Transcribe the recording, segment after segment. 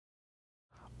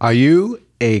Are you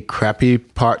a crappy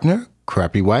partner,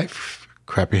 crappy wife,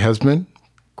 crappy husband,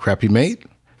 crappy mate?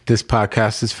 This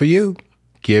podcast is for you.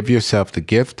 Give yourself the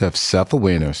gift of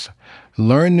self-awareness.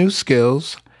 Learn new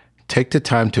skills. Take the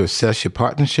time to assess your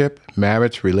partnership,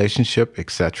 marriage, relationship,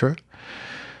 etc.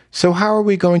 So how are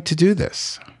we going to do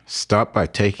this? Start by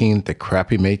taking the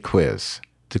Crappy Mate quiz.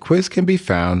 The quiz can be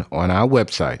found on our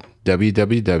website,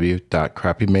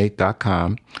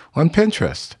 www.crappymate.com, on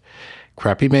Pinterest,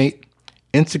 Crappy Mate,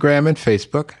 Instagram and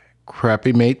Facebook,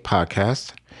 Crappy Mate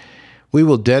Podcast. We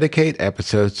will dedicate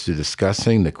episodes to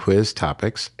discussing the quiz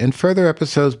topics. In further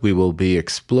episodes, we will be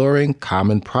exploring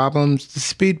common problems, the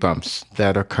speed bumps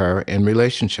that occur in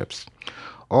relationships.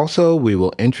 Also, we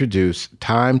will introduce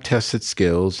time-tested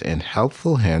skills and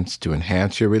helpful hints to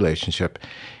enhance your relationship,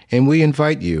 and we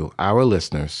invite you, our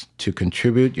listeners, to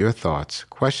contribute your thoughts,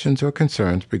 questions, or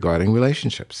concerns regarding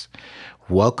relationships.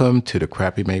 Welcome to the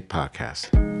Crappy Mate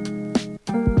Podcast.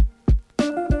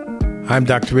 I'm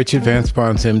Dr. Richard Vance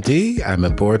Barnes, MD. I'm a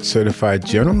board-certified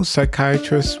general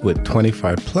psychiatrist with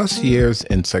 25 plus years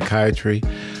in psychiatry.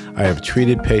 I have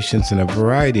treated patients in a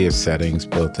variety of settings,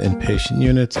 both inpatient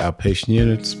units, outpatient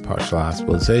units, partial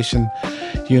hospitalization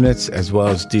units, as well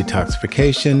as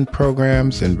detoxification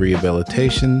programs and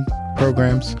rehabilitation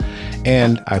programs.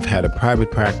 And I've had a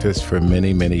private practice for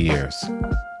many, many years.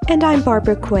 And I'm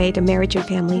Barbara Quaid, a marriage and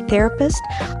family therapist.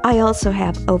 I also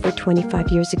have over 25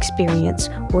 years experience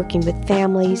working with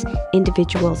families,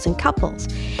 individuals, and couples.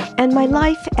 And my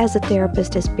life as a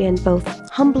therapist has been both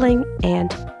humbling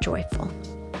and joyful.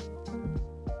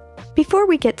 Before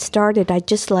we get started, I'd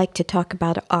just like to talk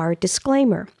about our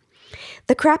disclaimer.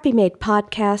 The Crappy Mate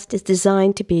podcast is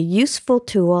designed to be a useful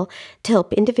tool to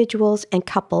help individuals and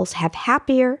couples have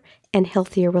happier and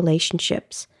healthier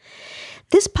relationships.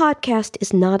 This podcast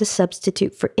is not a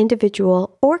substitute for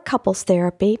individual or couples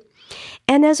therapy,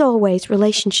 and as always,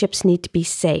 relationships need to be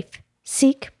safe.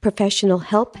 Seek professional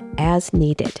help as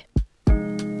needed.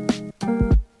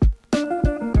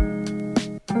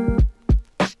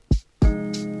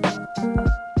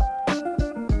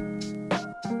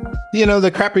 You know,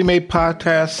 the Crappy Mate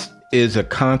podcast is a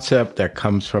concept that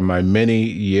comes from my many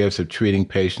years of treating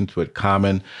patients with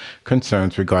common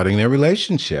concerns regarding their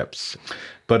relationships,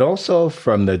 but also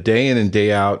from the day in and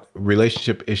day out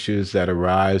relationship issues that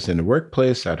arise in the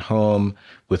workplace, at home,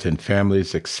 within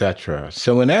families, etc.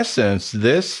 So in essence,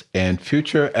 this and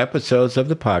future episodes of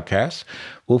the podcast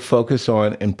will focus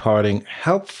on imparting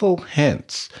helpful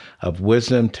hints of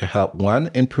wisdom to help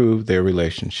one improve their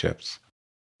relationships.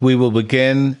 We will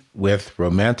begin with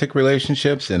romantic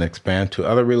relationships and expand to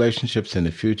other relationships in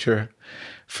the future.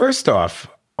 First off,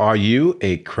 are you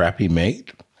a crappy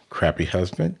mate, crappy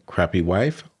husband, crappy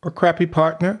wife, or crappy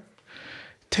partner?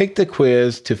 Take the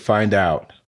quiz to find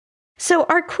out. So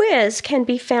our quiz can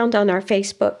be found on our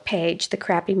Facebook page, the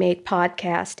Crappy Mate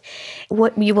Podcast.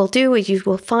 What you will do is you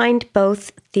will find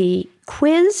both the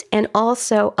quiz and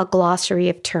also a glossary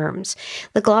of terms.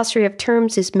 The glossary of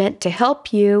terms is meant to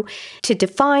help you to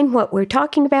define what we're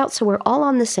talking about so we're all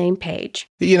on the same page.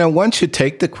 You know, one should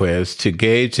take the quiz to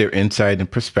gauge their insight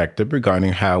and perspective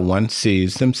regarding how one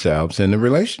sees themselves in a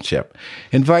relationship.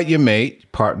 Invite your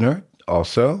mate, partner,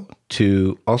 also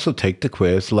to take the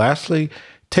quiz. Lastly,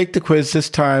 take the quiz this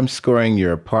time, scoring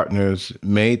your partner's,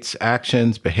 mate's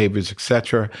actions, behaviors,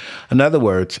 etc. In other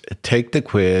words, take the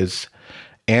quiz,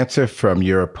 answer from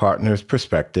your partner's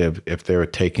perspective if they're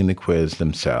taking the quiz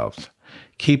themselves.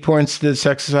 Key points to this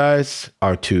exercise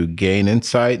are to gain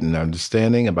insight and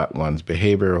understanding about one's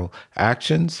behavioral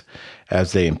actions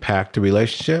as they impact the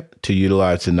relationship, to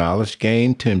utilize the knowledge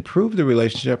gained to improve the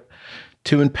relationship,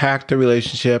 to impact the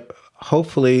relationship,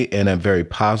 hopefully in a very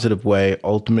positive way,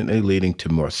 ultimately leading to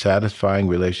more satisfying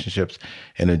relationships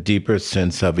and a deeper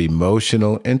sense of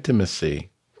emotional intimacy.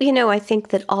 You know, I think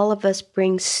that all of us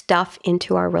bring stuff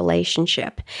into our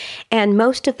relationship. And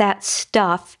most of that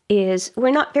stuff is,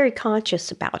 we're not very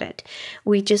conscious about it.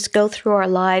 We just go through our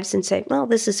lives and say, well,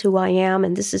 this is who I am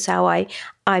and this is how I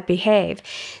behave.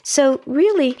 So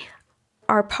really,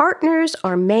 our partners,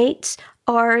 our mates,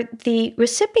 are the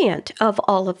recipient of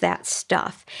all of that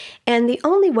stuff. And the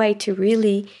only way to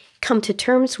really come to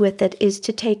terms with it is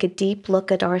to take a deep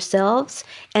look at ourselves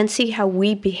and see how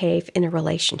we behave in a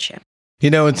relationship. You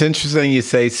know, it's interesting you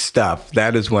say stuff.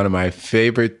 That is one of my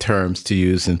favorite terms to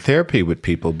use in therapy with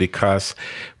people because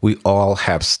we all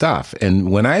have stuff.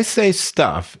 And when I say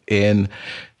stuff in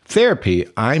therapy,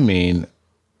 I mean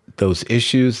those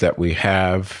issues that we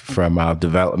have from our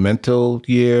developmental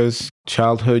years,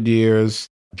 childhood years,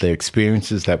 the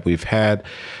experiences that we've had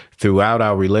throughout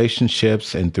our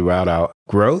relationships and throughout our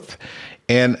growth.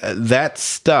 And that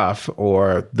stuff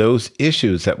or those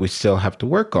issues that we still have to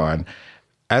work on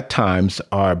at times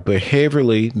are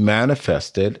behaviorally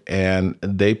manifested and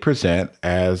they present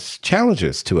as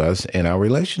challenges to us in our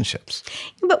relationships.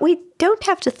 But we don't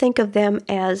have to think of them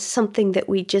as something that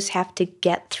we just have to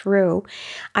get through.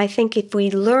 I think if we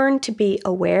learn to be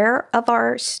aware of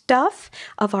our stuff,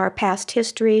 of our past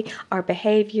history, our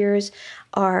behaviors,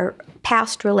 our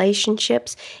past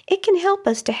relationships, it can help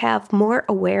us to have more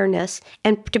awareness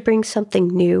and to bring something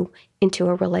new into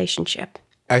a relationship.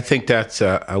 I think that's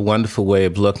a wonderful way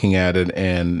of looking at it.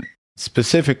 And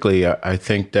specifically, I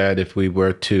think that if we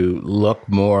were to look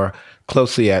more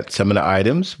closely at some of the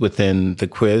items within the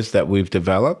quiz that we've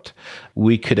developed,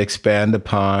 we could expand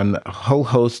upon a whole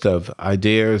host of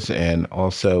ideas, and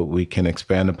also we can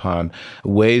expand upon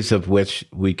ways of which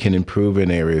we can improve in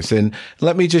areas. And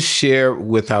let me just share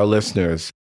with our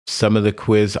listeners some of the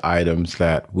quiz items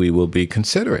that we will be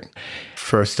considering.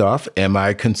 First off, am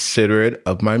I considerate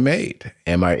of my mate?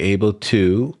 Am I able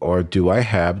to, or do I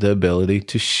have the ability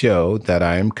to show that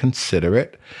I am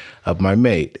considerate of my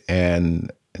mate?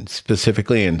 And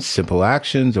specifically in simple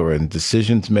actions or in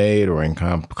decisions made or in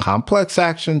complex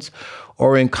actions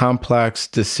or in complex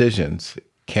decisions,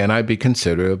 can I be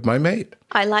considerate of my mate?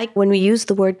 I like when we use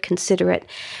the word considerate.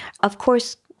 Of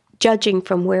course, judging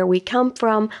from where we come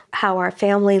from, how our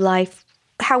family life,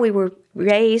 how we were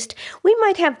raised, we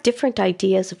might have different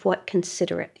ideas of what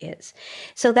considerate is.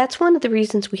 So that's one of the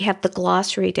reasons we have the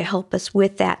glossary to help us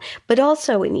with that. But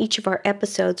also in each of our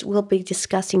episodes, we'll be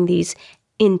discussing these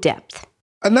in depth.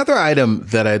 Another item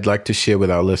that I'd like to share with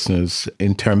our listeners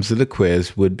in terms of the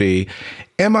quiz would be,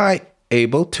 am I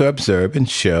able to observe and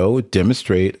show,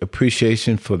 demonstrate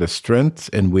appreciation for the strengths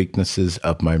and weaknesses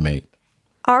of my mate?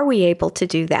 Are we able to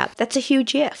do that? That's a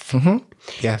huge if. Mm-hmm.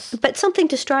 Yes. But something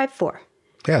to strive for.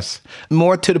 Yes.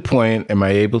 More to the point, am I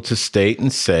able to state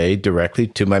and say directly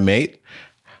to my mate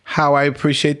how I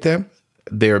appreciate them,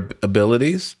 their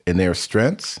abilities and their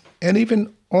strengths, and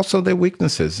even also their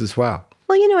weaknesses as well?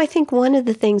 Well, I think one of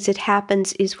the things that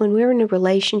happens is when we're in a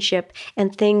relationship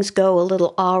and things go a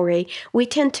little awry, we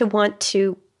tend to want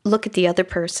to look at the other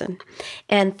person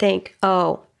and think,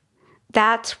 oh,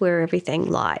 that's where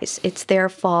everything lies. It's their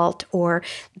fault, or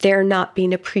they're not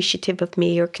being appreciative of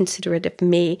me or considerate of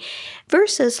me,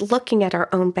 versus looking at our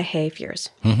own behaviors.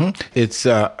 Mm-hmm. It's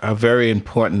a very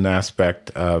important aspect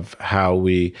of how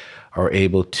we are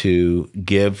able to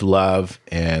give love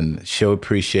and show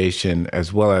appreciation,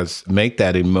 as well as make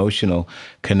that emotional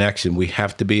connection. We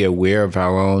have to be aware of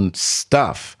our own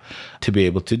stuff to be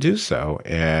able to do so.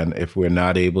 And if we're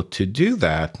not able to do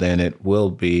that, then it will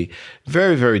be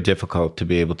very, very difficult to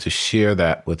be able to share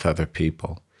that with other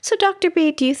people. So, Dr.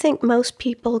 B, do you think most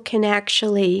people can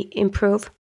actually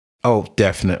improve? Oh,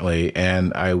 definitely.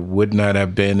 And I would not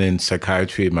have been in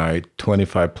psychiatry my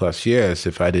 25 plus years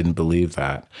if I didn't believe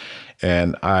that.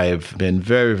 And I've been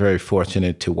very, very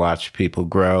fortunate to watch people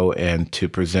grow and to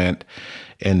present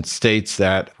in states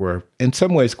that were in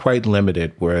some ways quite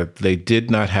limited, where they did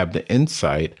not have the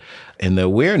insight and the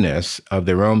awareness of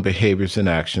their own behaviors and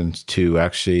actions to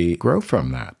actually grow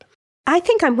from that. I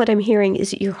think what I'm hearing is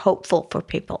that you're hopeful for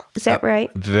people. Is that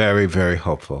right? Very, very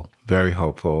hopeful. Very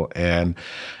hopeful. And,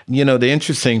 the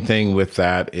interesting thing with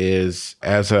that is,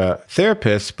 as a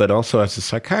therapist, but also as a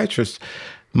psychiatrist,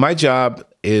 my job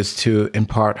is to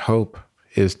impart hope,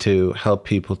 is to help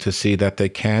people to see that they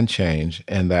can change,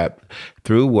 and that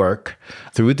through work,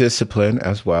 through discipline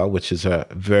as well, which is a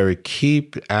very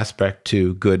key aspect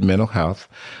to good mental health,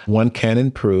 one can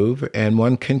improve and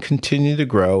one can continue to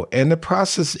grow. And the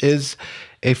process is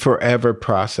a forever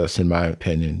process, in my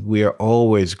opinion. We are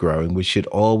always growing. We should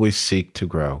always seek to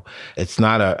grow. It's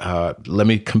not let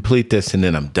me complete this and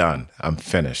then I'm done. I'm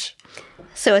finished.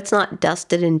 So it's not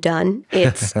dusted and done.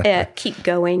 It's keep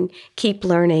going, keep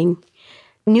learning.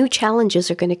 New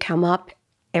challenges are going to come up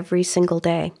every single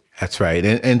day. That's right.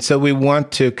 And so we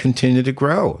want to continue to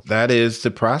grow. That is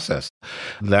the process.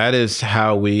 That is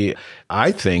how we,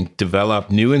 I think,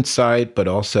 develop new insight, but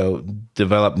also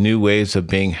develop new ways of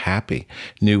being happy,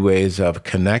 new ways of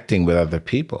connecting with other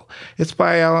people. It's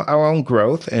by our own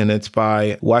growth, and it's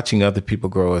by watching other people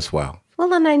grow as well.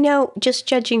 Well, and I know, just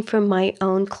judging from my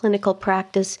own clinical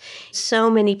practice, so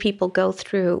many people go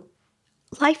through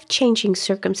life-changing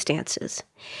circumstances,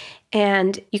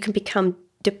 and you can become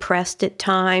depressed at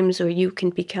times, or you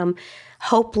can become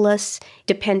hopeless,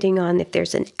 depending on if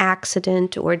there's an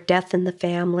accident or death in the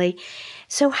family.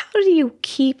 So how do you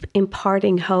keep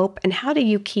imparting hope, and how do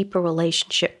you keep a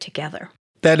relationship together?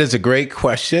 That is a great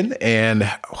question. And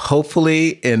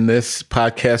hopefully in this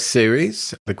podcast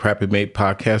series, the Crappy Mate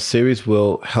podcast series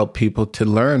will help people to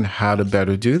learn how to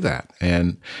better do that.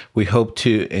 And we hope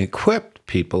to equip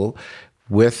people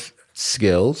with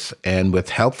skills and with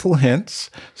helpful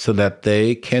hints so that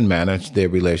they can manage their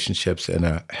relationships in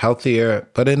a healthier,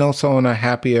 but also in a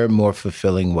happier, more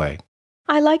fulfilling way.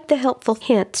 I like the helpful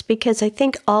hints because I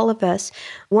think all of us,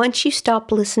 once you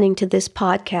stop listening to this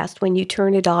podcast, when you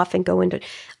turn it off and go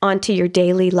onto your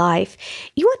daily life,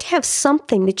 you want to have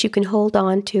something that you can hold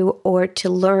on to or to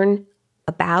learn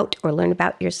about or learn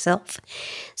about yourself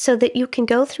so that you can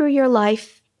go through your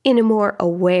life in a more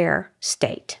aware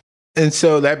state. And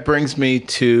so that brings me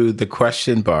to the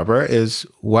question, Barbara, is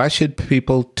why should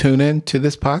people tune in to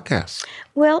this podcast?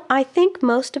 Well, I think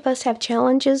most of us have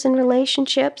challenges in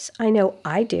relationships. I know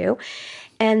I do.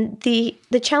 And the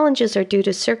challenges are due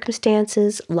to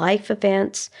circumstances, life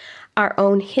events, our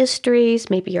own histories,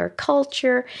 maybe our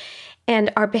culture, and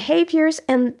our behaviors,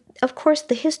 and of course,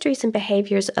 the histories and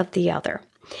behaviors of the other.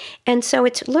 And so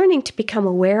it's learning to become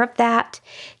aware of that,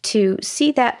 to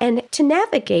see that, and to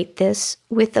navigate this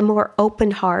with a more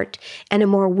open heart and a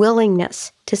more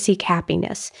willingness to seek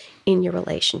happiness in your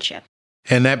relationship.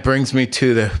 And that brings me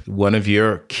to one of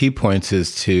your key points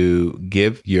is to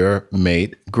give your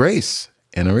mate grace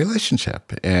in a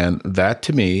relationship. And that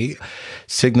to me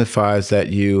signifies that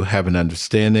you have an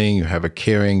understanding, you have a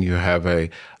caring, you have an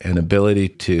ability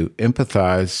to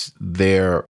empathize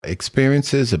their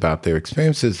experiences,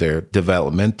 their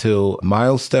developmental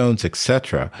milestones,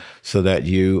 etc., so that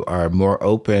you are more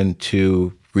open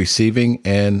to receiving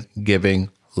and giving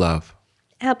love.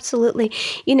 Absolutely.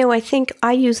 I think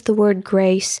I use the word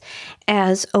grace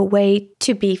as a way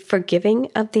to be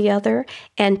forgiving of the other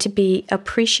and to be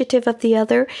appreciative of the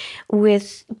other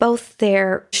with both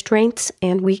their strengths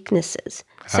and weaknesses.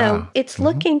 So it's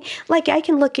looking like I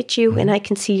can look at you and I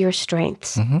can see your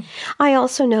strengths. I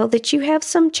also know that you have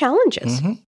some challenges,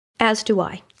 as do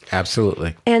I.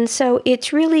 Absolutely. And so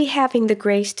it's really having the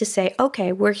grace to say,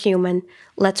 okay, we're human.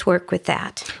 Let's work with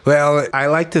that. Well, I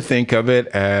like to think of it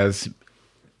as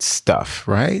stuff,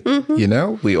 right?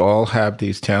 We all have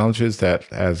these challenges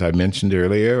that, as I mentioned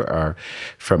earlier, are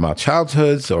from our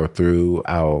childhoods or through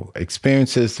our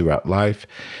experiences throughout life.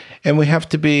 And we have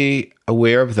to be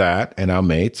aware of that and our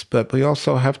mates, but we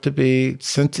also have to be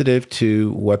sensitive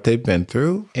to what they've been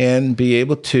through and be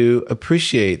able to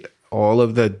appreciate all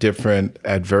of the different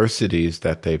adversities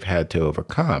that they've had to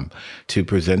overcome to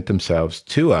present themselves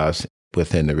to us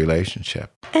within the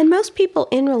relationship. And most people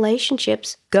in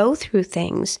relationships go through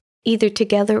things, either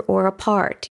together or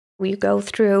apart. We go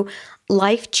through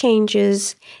life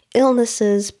changes,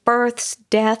 illnesses, births,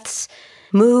 deaths,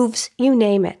 moves, you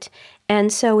name it.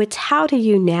 And so it's how do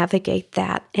you navigate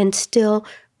that and still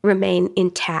remain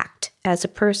intact as a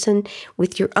person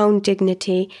with your own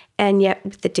dignity and yet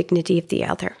with the dignity of the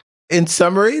other. In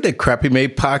summary, the Crappy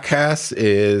Mate podcast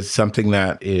is something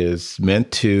that is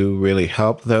meant to really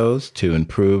help those to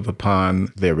improve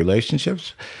upon their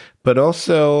relationships. But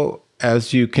also,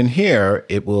 as you can hear,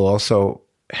 it will also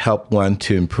help one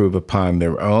to improve upon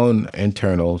their own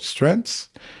internal strengths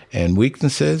and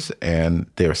weaknesses and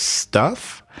their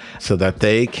stuff so that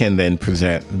they can then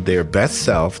present their best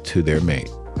self to their mate.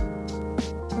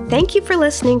 Thank you for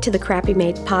listening to the Crappy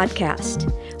Mate podcast.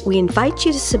 We invite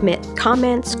you to submit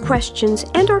comments, questions,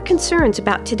 and/or concerns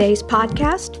about today's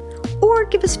podcast, or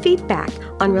give us feedback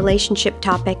on relationship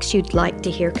topics you'd like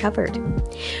to hear covered.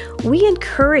 We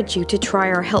encourage you to try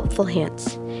our helpful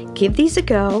hints. Give these a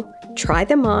go, try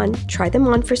them on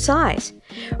for size.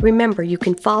 Remember, you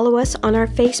can follow us on our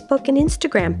Facebook and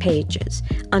Instagram pages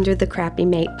under the Crappy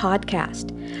Mate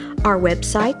podcast. Our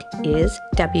website is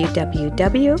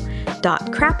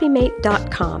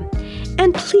www.crappymate.com.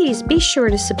 And please be sure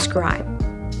to subscribe.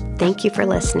 Thank you for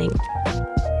listening.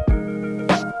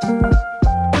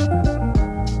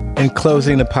 In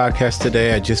closing the podcast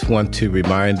today, I just want to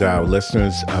remind our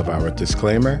listeners of our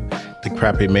disclaimer. The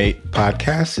Crappy Mate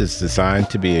podcast is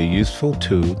designed to be a useful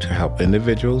tool to help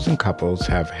individuals and couples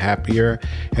have happier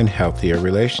and healthier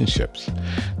relationships.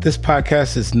 This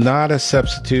podcast is not a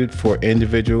substitute for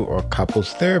individual or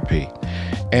couples therapy.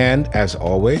 And as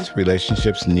always,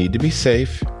 relationships need to be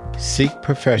safe. Seek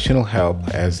professional help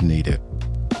as needed.